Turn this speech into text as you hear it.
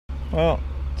Well,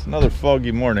 it's another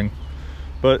foggy morning,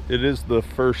 but it is the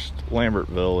first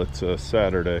Lambertville. It's a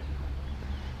Saturday,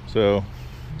 so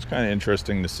it's kind of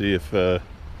interesting to see if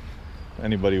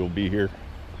anybody will be here.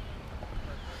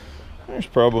 There's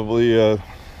probably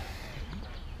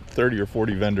 30 or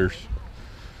 40 vendors,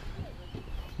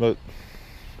 but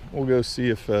we'll go see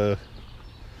if there's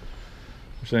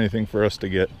anything for us to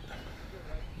get.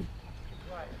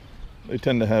 They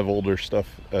tend to have older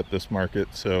stuff at this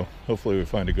market, so hopefully we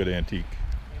find a good antique.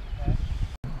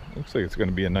 Looks like it's going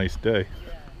to be a nice day.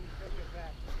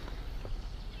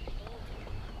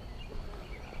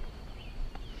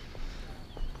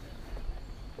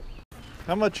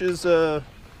 How much is your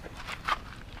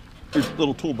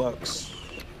little toolbox?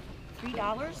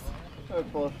 $3?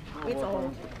 It's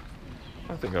old.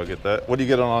 I think I'll get that. What do you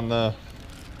get on the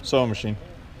sewing machine?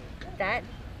 That,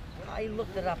 I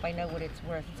looked it up. I know what it's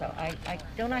worth. So I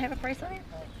don't I have a price on it?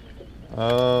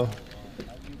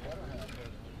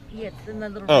 Yeah, it's in the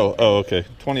little. Oh, okay.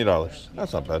 $20.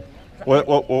 That's not bad. What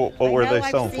were they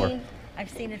selling for? I've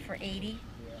seen it for $80,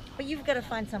 but you've got to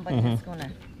find somebody that's going to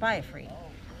buy it for you.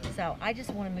 So I just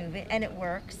want to move it, and it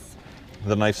works.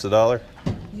 The knife's $1?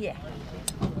 Yeah.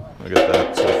 I get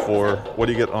that. So what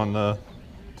do you get on the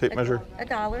tape measure?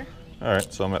 $1. All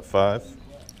right, so I'm at 5.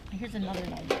 Here's another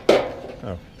knife.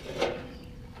 Oh.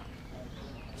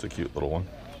 It's a cute little one.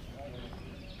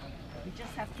 You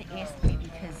just have to ask me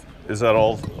because. Is that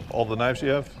all the knives you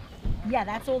have? Yeah,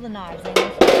 that's all the knives.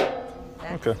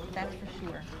 Okay. That's for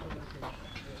sure.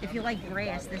 If you like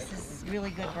brass, this is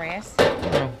really good brass.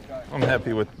 Well, I'm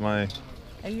happy with my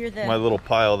little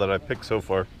pile that I picked so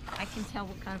far. I can tell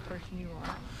what kind of person you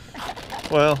are.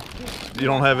 Well, you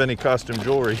don't have any costume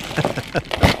jewelry.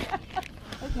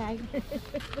 Okay.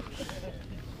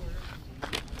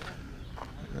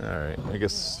 All right, I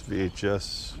guess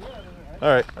VHS. All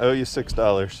right, I owe you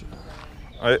 $6.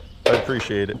 I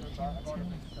appreciate it.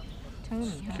 Tony,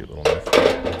 huh? Cute little knife.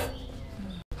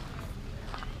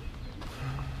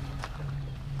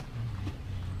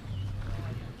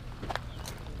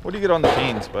 What do you get on the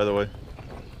canes, by the way?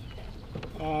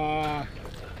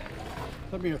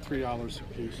 Let me have $3 a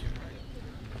piece.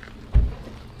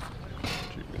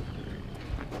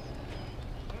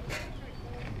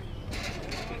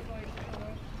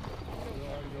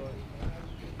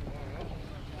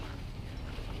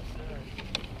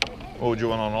 What would you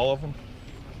want on all of them?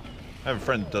 I have a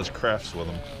friend that does crafts with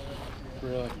them.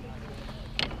 Really?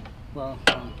 Well,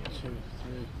 1, 2, 3,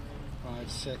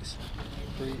 5, 6,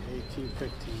 3, 18, 15.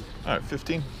 All right,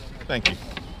 15. Thank you.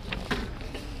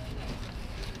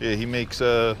 Yeah, he makes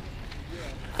he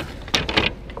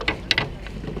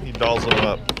dolls them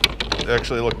up. They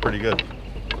actually look pretty good.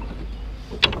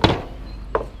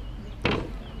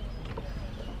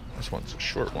 This one's a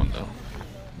short one though.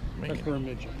 That's for a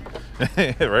midget.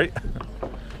 Right?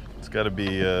 It's got to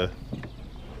be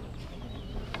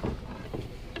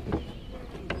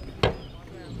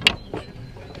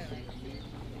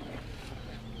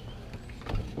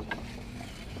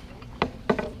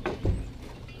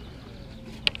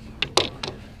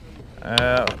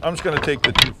I'm just going to take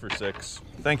the 2 for $6.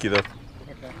 Thank you, though.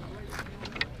 Okay.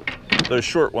 Those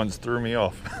short ones threw me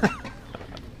off.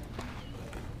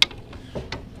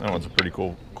 That one's a pretty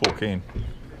cool cane.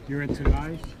 You're into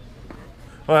knives?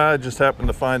 Well, I just happened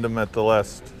to find them at the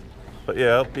last. But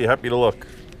yeah, I'll be happy to look.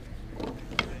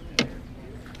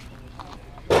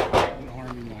 An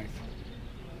army knife.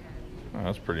 Oh,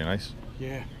 that's pretty nice.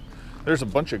 Yeah. There's a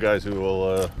bunch of guys who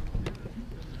will.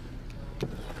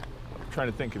 Trying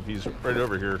to think if he's right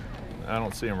over here. I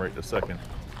don't see him right this second.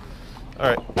 All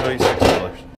right,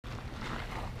 $6.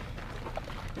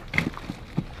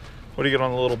 What do you get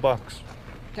on the little box?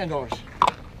 $10. That's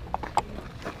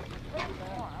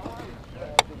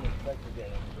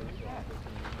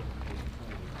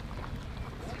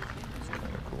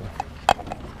kind of cool.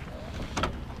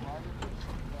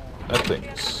 That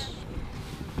thing's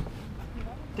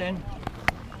 10.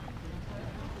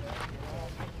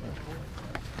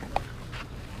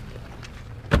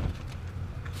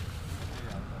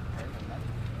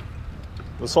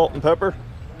 the salt and pepper.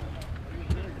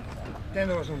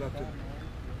 $10 on that too.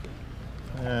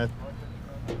 I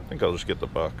think I'll just get the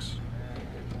box.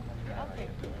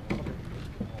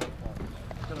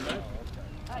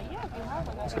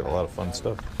 It's got a lot of fun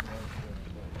stuff.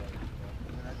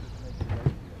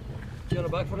 You got a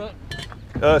bag for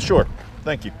that? Sure.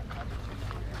 Thank you.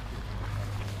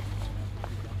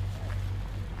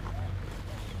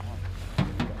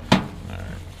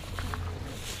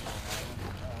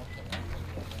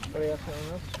 What do you have for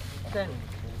this? 10.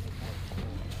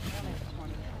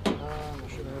 I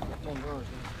should have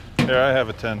 $10. Here, I have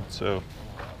a 10, so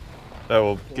That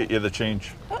will get you the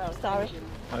change. Oh, sorry.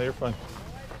 Oh, you're fine.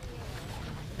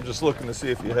 I'm just looking to see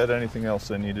if you had anything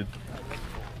else I needed.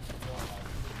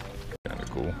 Kind of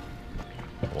cool.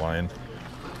 Lion.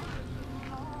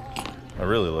 I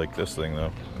really like this thing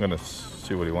though. I'm gonna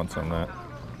see what he wants on that.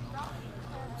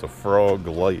 It's a frog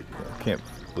light. I can't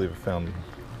believe I found.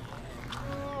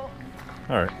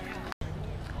 All right.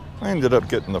 I ended up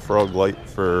getting the frog light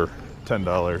for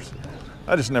 $10.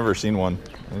 I just never seen one.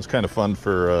 It was kind of fun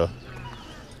for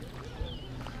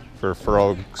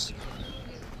frogs.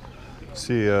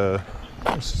 See, there's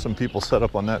some people set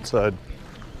up on that side.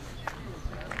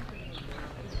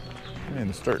 And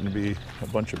it's starting to be a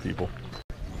bunch of people.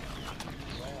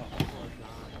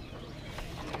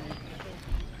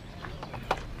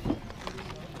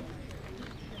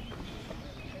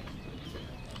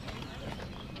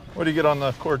 What do you get on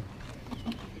the cord?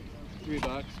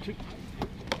 $3.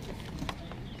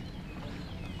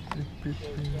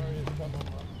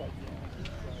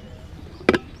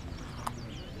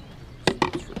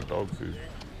 It's for dog food.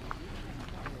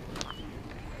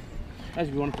 As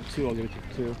if you want it for 2, I'll give it to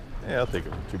you for 2. Yeah, I'll take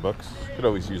it for $2. Could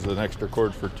always use an extra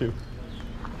cord for 2.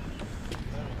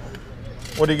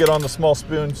 What do you get on the small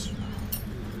spoons?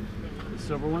 The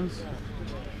silver ones?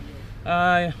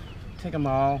 Take them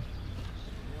all.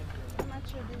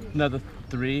 Another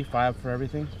 3, 5 for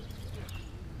everything.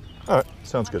 All right,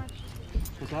 sounds good.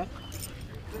 What's that?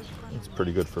 It's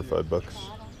pretty good for $5.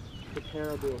 The pair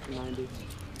I'll do it for 90.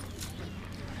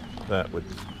 That would.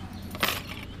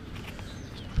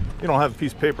 You don't have a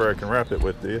piece of paper I can wrap it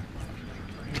with, do you?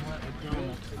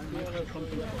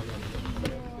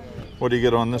 What do you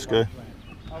get on this guy?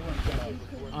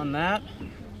 On that?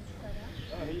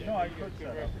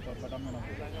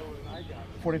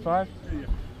 45?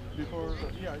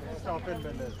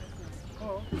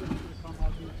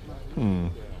 Hmm.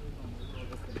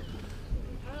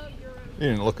 You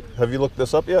didn't look. Have you looked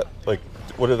this up yet? Like,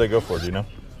 what do they go for? Do you know?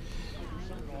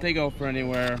 They go for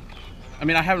anywhere. I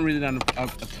mean, I haven't really done a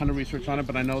ton of research on it,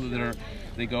 but I know that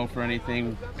they go for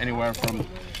anything anywhere from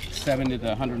 70 to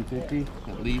 150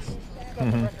 at least.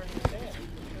 Mm-hmm.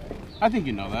 I think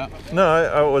you know that. No,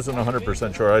 I wasn't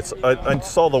 100% sure. I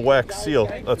saw the wax seal.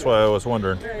 That's why I was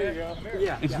wondering.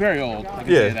 It's very old. I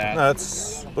can Yeah, say that. no,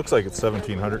 it's looks like it's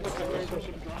 1700.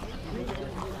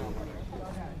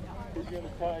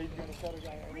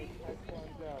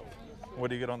 What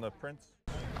do you get on the prints?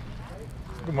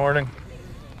 Good morning.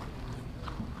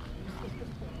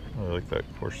 Oh, I like that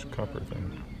coarse copper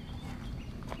thing.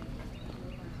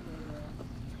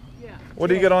 What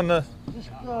do you get on the? Just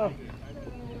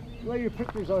lay your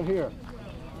pictures on here.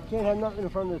 You can't have nothing in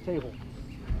front of the table.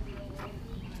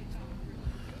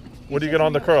 What do you get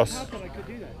on the cross?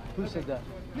 Who said that?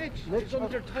 Mitch, Mitch? as long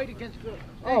as they're tight against the...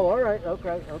 Oh, all right.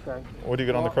 Okay, okay. What do you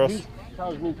get on the cross? He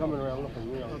tells me coming around looking,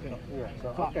 you know. Okay. Yeah, so,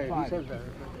 okay, he Five. says that.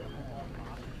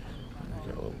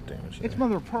 Got a little damage there. It's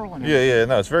mother of pearl in it. Yeah, yeah,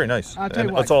 no, it's very nice. I'll tell you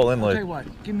And what. it's all I'll inlaid. tell you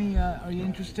what. Give me, are you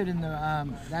interested in the,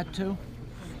 that too?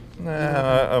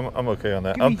 Nah, I'm okay on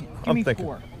that. Give me, I'm me thinking.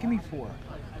 4. Give me 4.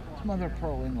 It's mother of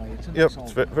pearl inlay. It's a Yep, nice it's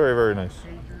old- very, very nice.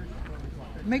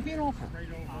 Make me an offer.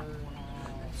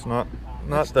 It's not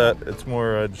that. It's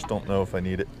more I just don't know if I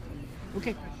need it.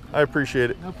 Okay, I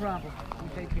appreciate it. no problem. You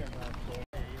take care.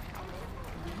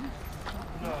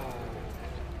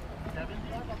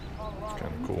 It's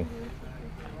kind of cool.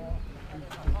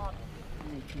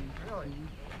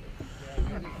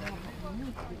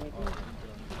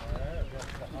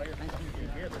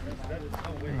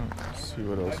 Let's see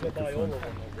what else I can find.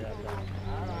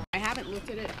 I haven't looked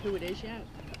at it, who it is yet.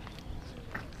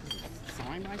 Is it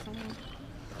signed by someone?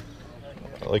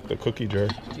 I like the cookie jar.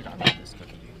 Dude, I love this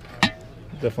cookie.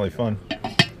 Definitely fun.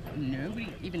 Nobody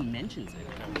even mentions it.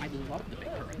 I love the big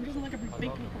pearl. Who doesn't like a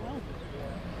big pearl?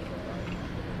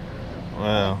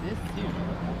 Wow. This too.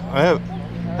 I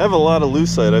have a lot of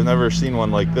lucite. I've never seen one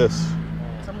like this.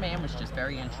 Some man was just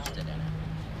very interested in it.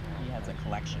 He has a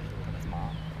collection from his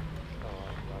mom.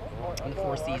 And the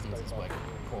Four Seasons is what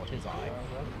caught his eye.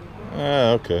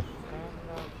 Ah, okay.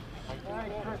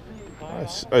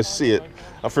 I see it.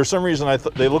 For some reason, I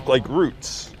thought they look like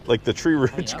roots, like the tree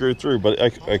roots grew through. But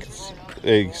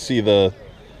I see the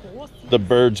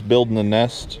birds building the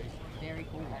nest Very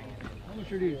cool.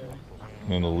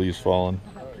 and the leaves falling.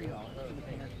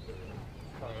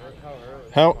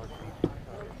 How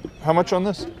much on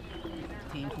this?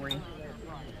 15 for you.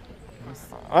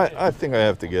 I think I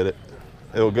have to get it.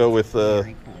 It'll go with.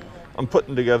 Very cool. I'm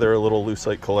putting together a little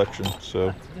lucite collection, so.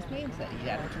 That's what this man said. He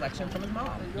had a collection from his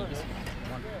mom. He just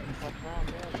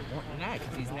wanted that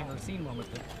because he's never seen one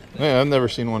with the... Yeah, I've never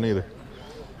seen one either.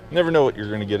 Never know what you're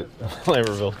gonna get at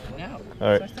Lambertville. No. All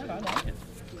right. As I said, I like it.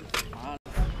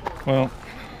 Well,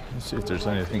 let's see if there's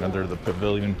anything under the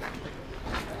pavilion.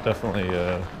 Definitely,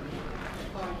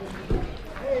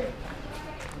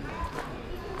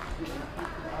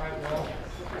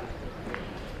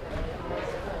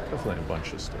 definitely a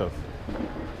bunch of stuff.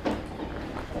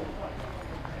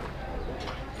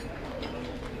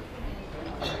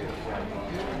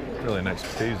 Really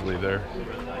nice paisley there.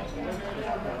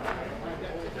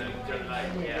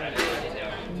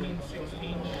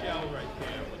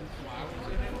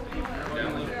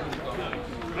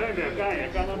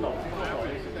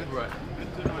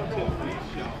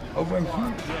 Over in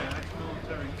Flea.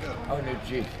 Oh, no,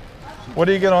 gee. What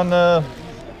do you get on the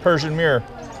Persian mirror?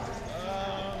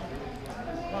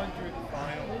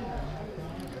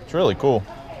 It's really cool.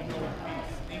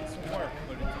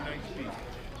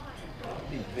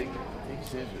 Big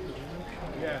scissors.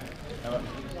 Yeah,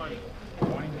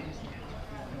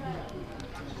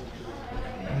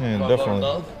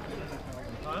 definitely.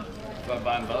 If I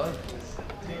buy both?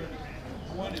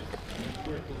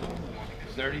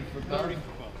 30 for both?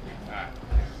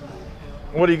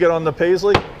 What do you get on the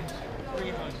paisley?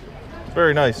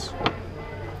 Very nice.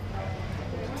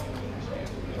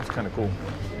 That's kind of cool.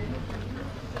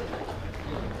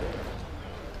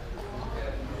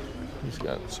 He's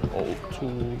got some old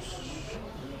tools.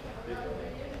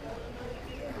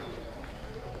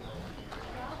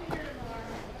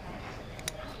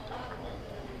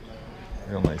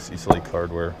 Real nice Eastlake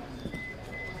hardware.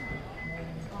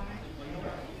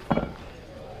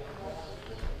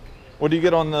 What do you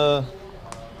get on the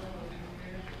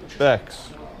backs?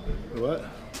 What?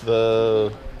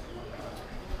 The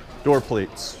door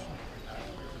plates.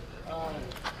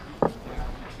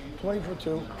 20 for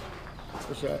 2.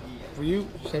 What's that? For you,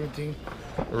 17.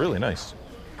 They're really nice.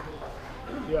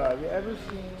 Yeah, have you ever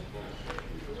seen?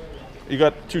 You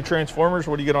got 2 transformers.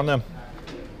 What do you get on them?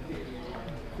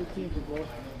 15 for both.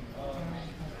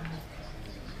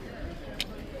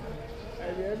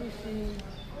 Have you ever seen?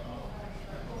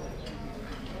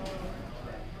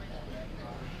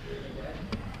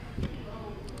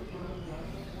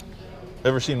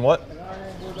 Ever seen what? An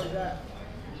iron board like that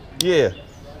Yeah.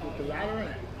 with the ladder in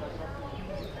it?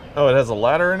 Oh, it has a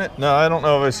ladder in it? No, I don't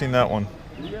know if I've seen that one.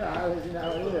 Yeah, I haven't seen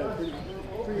that one either.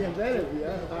 Pretty inventive,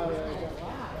 yeah.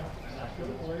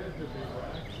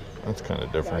 That's kind of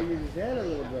I different. use his head a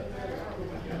little bit.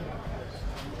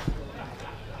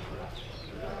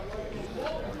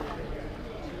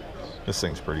 This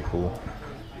thing's pretty cool.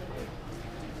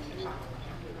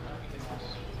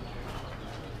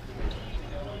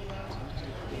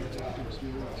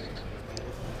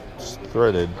 It's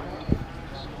threaded.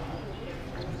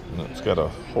 And it's got a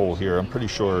hole here. I'm pretty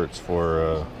sure it's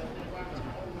for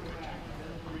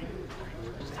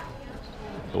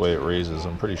the way it raises.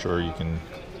 I'm pretty sure you can,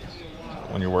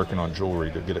 when you're working on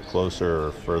jewelry, to get it closer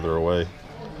or further away.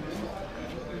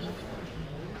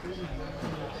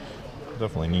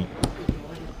 Definitely neat.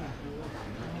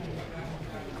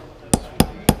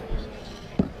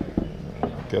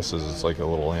 Guesses it's like a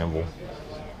little anvil.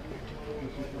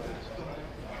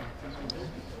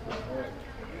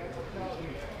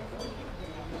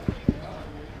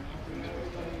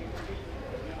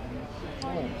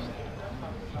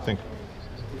 I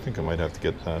think I might have to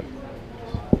get that.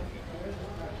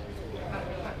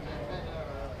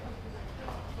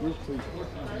 Roof cleat.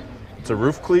 It's a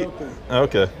roof cleat?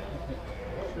 Okay.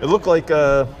 It looked like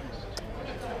a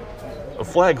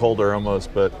flag holder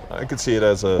almost, but I could see it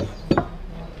as a,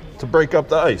 to break up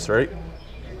the ice, right?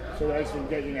 So that's from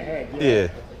getting ahead. Yeah.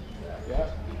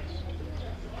 Yeah.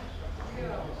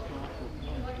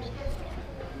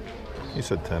 You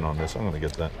said 10 on this. I'm going to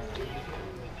get that.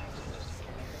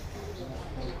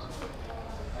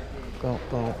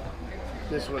 Don't.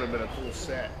 This would have been a cool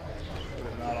set. But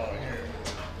it's not all here.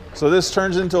 So this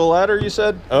turns into a ladder, you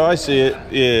said? Oh, I see it.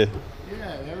 Yeah.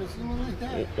 Yeah, never seen one like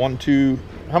that. 1, 2.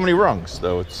 How many rungs,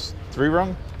 though? It's 3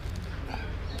 rung? Yeah,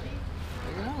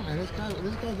 man, this guy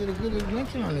did a good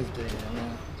invention on this thing.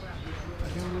 I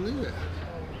can't believe it.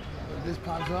 If this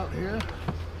pops up here.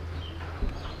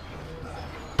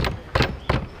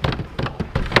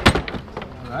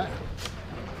 All right.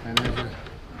 And there's a And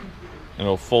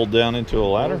it'll fold down into a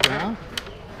ladder? down.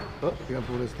 Oh, you gotta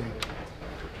pull this thing.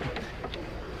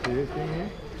 See this thing here?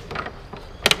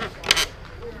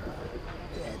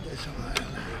 Yeah, there's some ladder.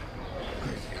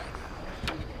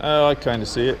 Oh, I kind of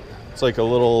see it. It's like a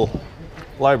little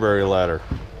library ladder,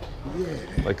 Yeah.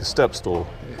 like a step stool.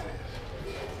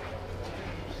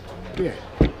 Yeah.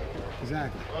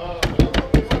 Exactly.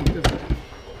 Something different.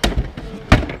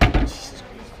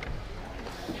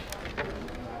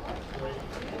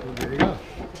 Well, there you go.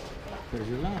 There's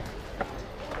your ladder.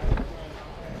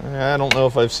 I don't know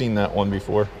if I've seen that one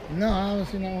before. No, I haven't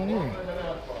seen that one either.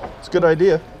 It's a good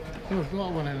idea. There's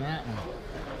got one in that one.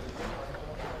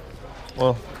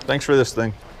 Well, thanks for this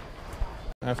thing.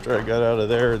 After I got out of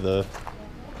there, the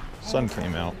sun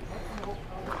came out.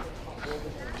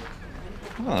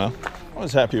 I don't know. I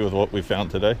was happy with what we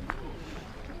found today.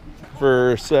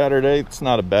 For Saturday, it's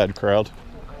not a bad crowd.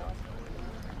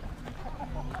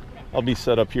 I'll be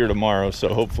set up here tomorrow,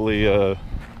 so hopefully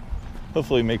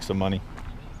make some money.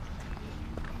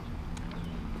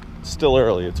 It's still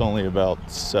early. It's only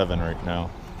about 7 right now,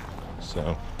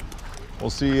 so we'll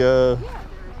see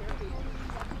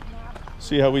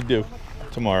how we do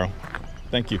tomorrow.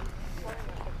 Thank you.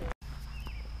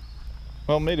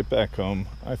 Well, made it back home.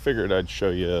 I figured I'd show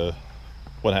you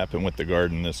what happened with the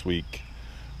garden this week.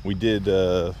 We did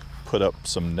put up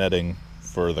some netting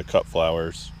for the cut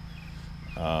flowers.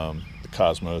 The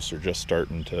cosmos are just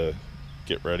starting to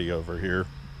get ready over here.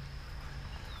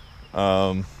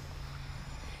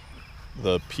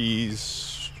 The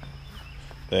peas,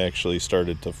 they actually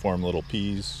started to form little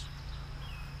peas.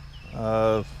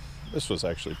 This was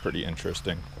actually pretty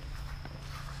interesting.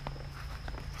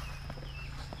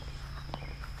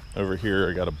 Over here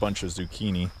I got a bunch of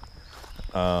zucchini,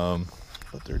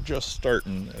 but they're just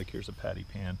starting, like here's a patty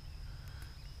pan,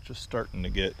 just starting to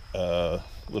get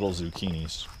little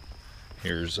zucchinis.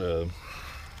 Here's a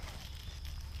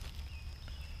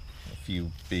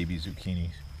few baby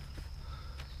zucchinis.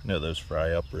 I know those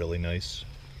fry up really nice.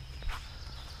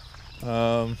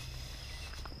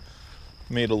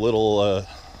 Made a little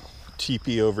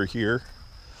teepee over here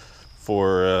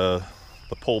for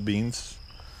the pole beans.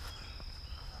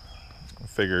 I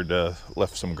figured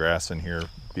left some grass in here,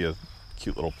 be a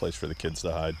cute little place for the kids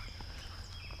to hide.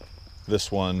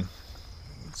 This one,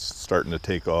 it's starting to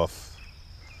take off.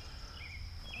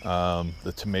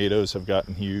 The tomatoes have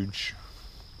gotten huge.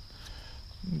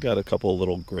 Got a couple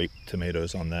little grape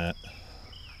tomatoes on that.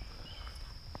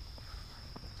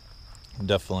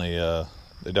 Definitely,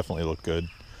 they definitely look good.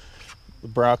 The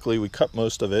broccoli, we cut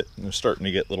most of it, and they're starting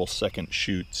to get little second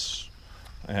shoots.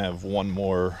 I have one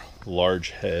more large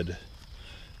head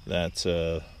that's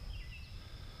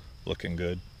looking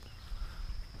good.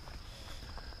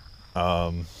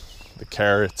 The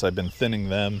carrots, I've been thinning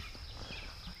them.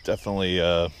 Definitely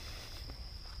are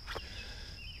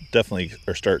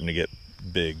starting to get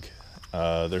big.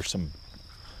 There's some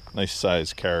nice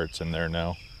sized carrots in there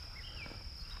now.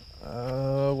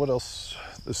 What else?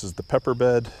 This is the pepper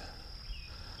bed.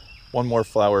 One more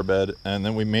flower bed, and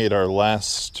then we made our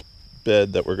last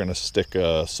bed that we're going to stick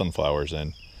sunflowers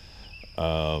in.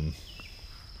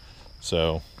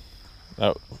 So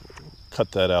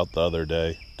cut that out the other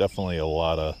day. Definitely a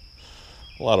lot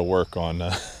of work on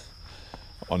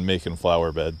on making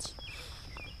flower beds.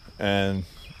 And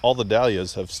all the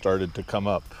dahlias have started to come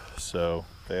up, so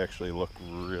they actually look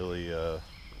really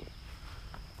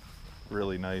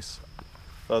really nice.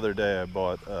 The other day I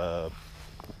bought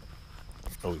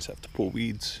always have to pull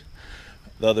weeds.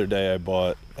 The other day I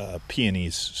bought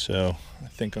peonies, so I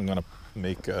think I'm gonna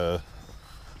make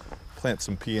plant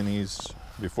some peonies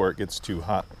before it gets too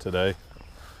hot today.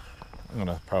 I'm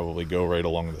gonna probably go right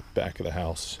along the back of the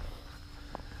house.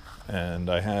 And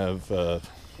I have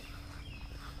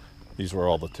these were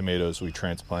all the tomatoes we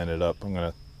transplanted up. We're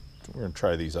gonna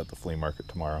try these at the flea market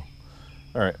tomorrow.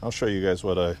 All right, I'll show you guys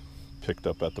what I picked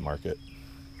up at the market.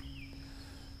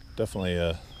 Definitely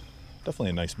a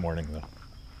nice morning though.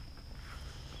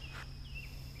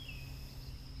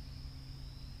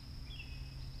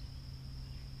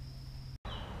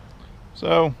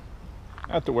 So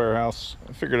at the warehouse,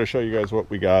 I figured I'd show you guys what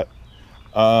we got.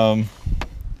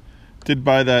 Did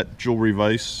buy that jewelry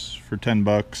vise for 10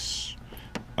 bucks.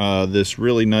 This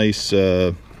really nice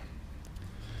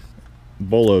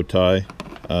bolo tie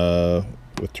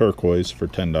with turquoise for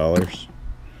 $10.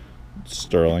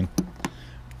 Sterling.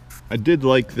 I did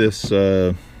like this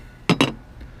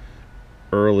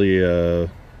early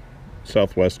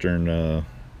Southwestern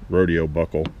rodeo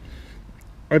buckle.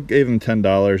 I gave him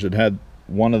 $10. It had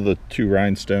one of the 2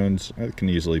 rhinestones. I can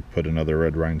easily put another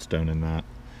red rhinestone in that.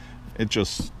 It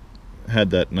just had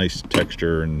that nice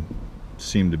texture and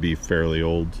seemed to be fairly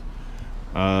old.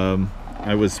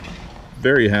 I was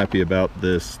very happy about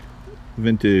this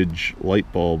vintage light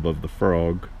bulb of the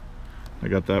frog. I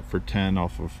got that for 10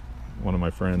 off of one of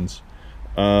my friends.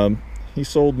 He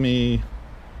sold me,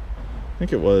 I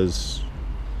think it was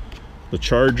the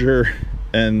charger,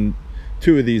 and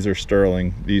 2 of these are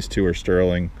sterling. These 2 are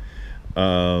sterling.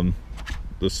 The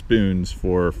spoons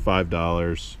for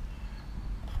 $5.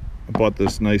 I bought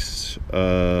this nice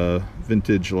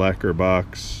vintage lacquer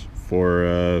box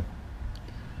for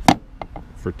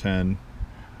 10.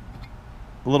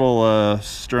 little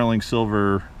sterling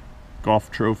silver golf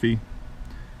trophy.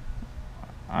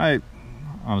 I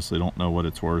honestly don't know what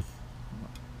it's worth.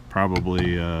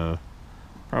 Probably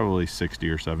 60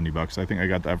 or 70 bucks. I think I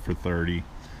got that for 30.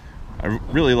 I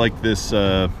really like this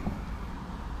Art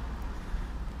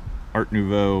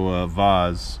Nouveau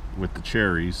vase with the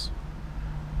cherries.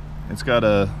 It's got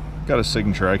a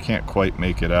signature. I can't quite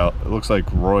make it out. It looks like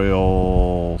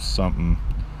Royal something,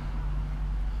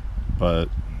 but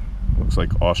it looks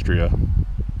like Austria.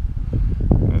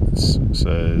 It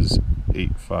says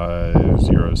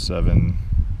 8507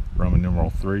 Roman numeral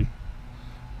 3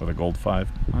 with a gold 5.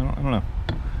 I don't know.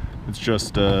 It's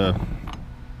just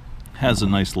has a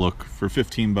nice look. For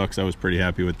 15 bucks, I was pretty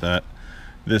happy with that.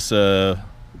 This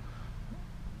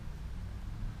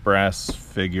brass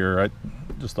figure, I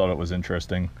just thought it was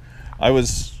interesting. I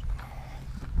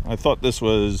thought this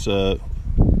was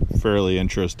fairly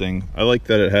interesting. I like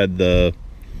that it had the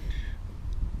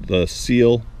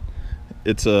seal.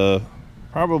 It's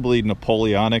probably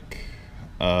Napoleonic,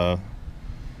 but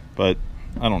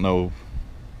I don't know.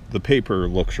 The paper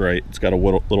looks right. It's got a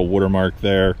little watermark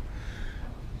there,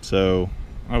 so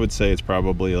I would say it's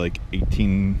probably like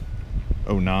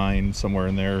 1809, somewhere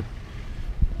in there.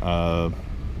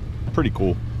 Pretty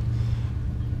cool.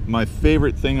 My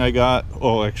favorite thing I got,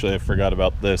 oh actually I forgot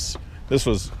about this. This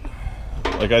was,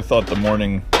 like, I thought the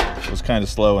morning was kind of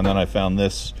slow, and then I found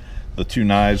this, the 2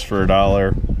 knives for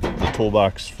 $1, the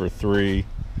toolbox for $3.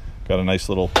 Got a nice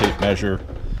little tape measure.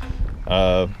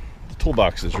 The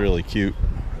toolbox is really cute.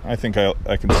 I think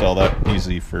I can sell that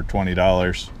easy for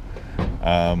 $20.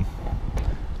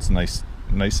 It's nice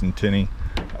and tinny.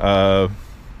 The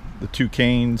 2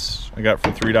 canes I got for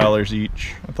 $3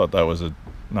 each. I thought that was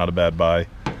not a bad buy.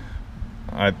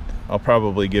 I'll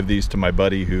probably give these to my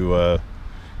buddy who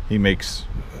he makes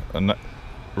a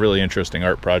really interesting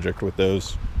art project with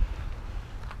those.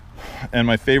 And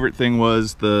my favorite thing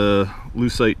was the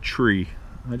lucite tree.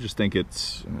 I just think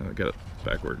it's, I got it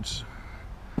backwards.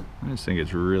 I just think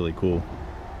it's really cool.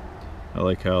 I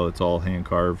like how it's all hand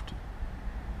carved.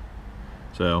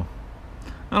 So,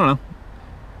 I don't know.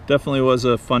 Definitely was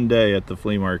a fun day at the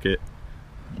flea market.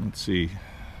 Let's see.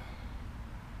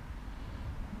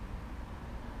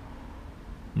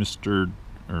 Mr.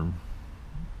 or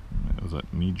was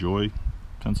that Me Joy,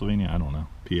 Pennsylvania? I don't know.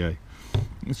 PA.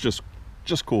 It's just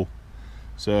cool.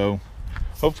 So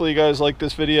hopefully you guys like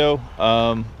this video.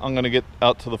 I'm gonna get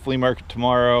out to the flea market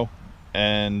tomorrow,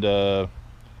 and I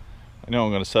know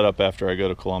I'm gonna set up after I go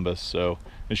to Columbus, so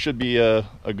it should be a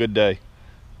good day.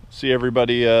 See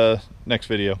everybody next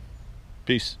video.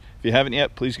 Peace. If you haven't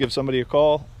yet, please give somebody a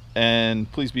call,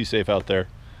 and please be safe out there.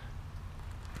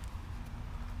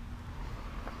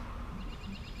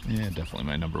 Yeah, definitely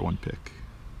my #1 pick.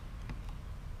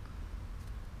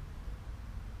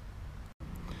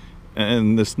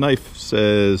 And this knife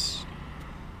says,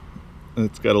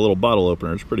 it's got a little bottle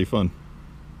opener. It's pretty fun.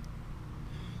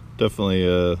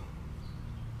 Definitely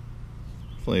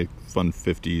fun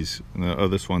 50s. Oh,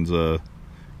 this one's a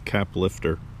cap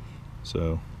lifter.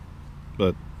 So,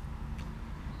 but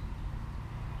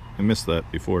I missed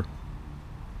that before.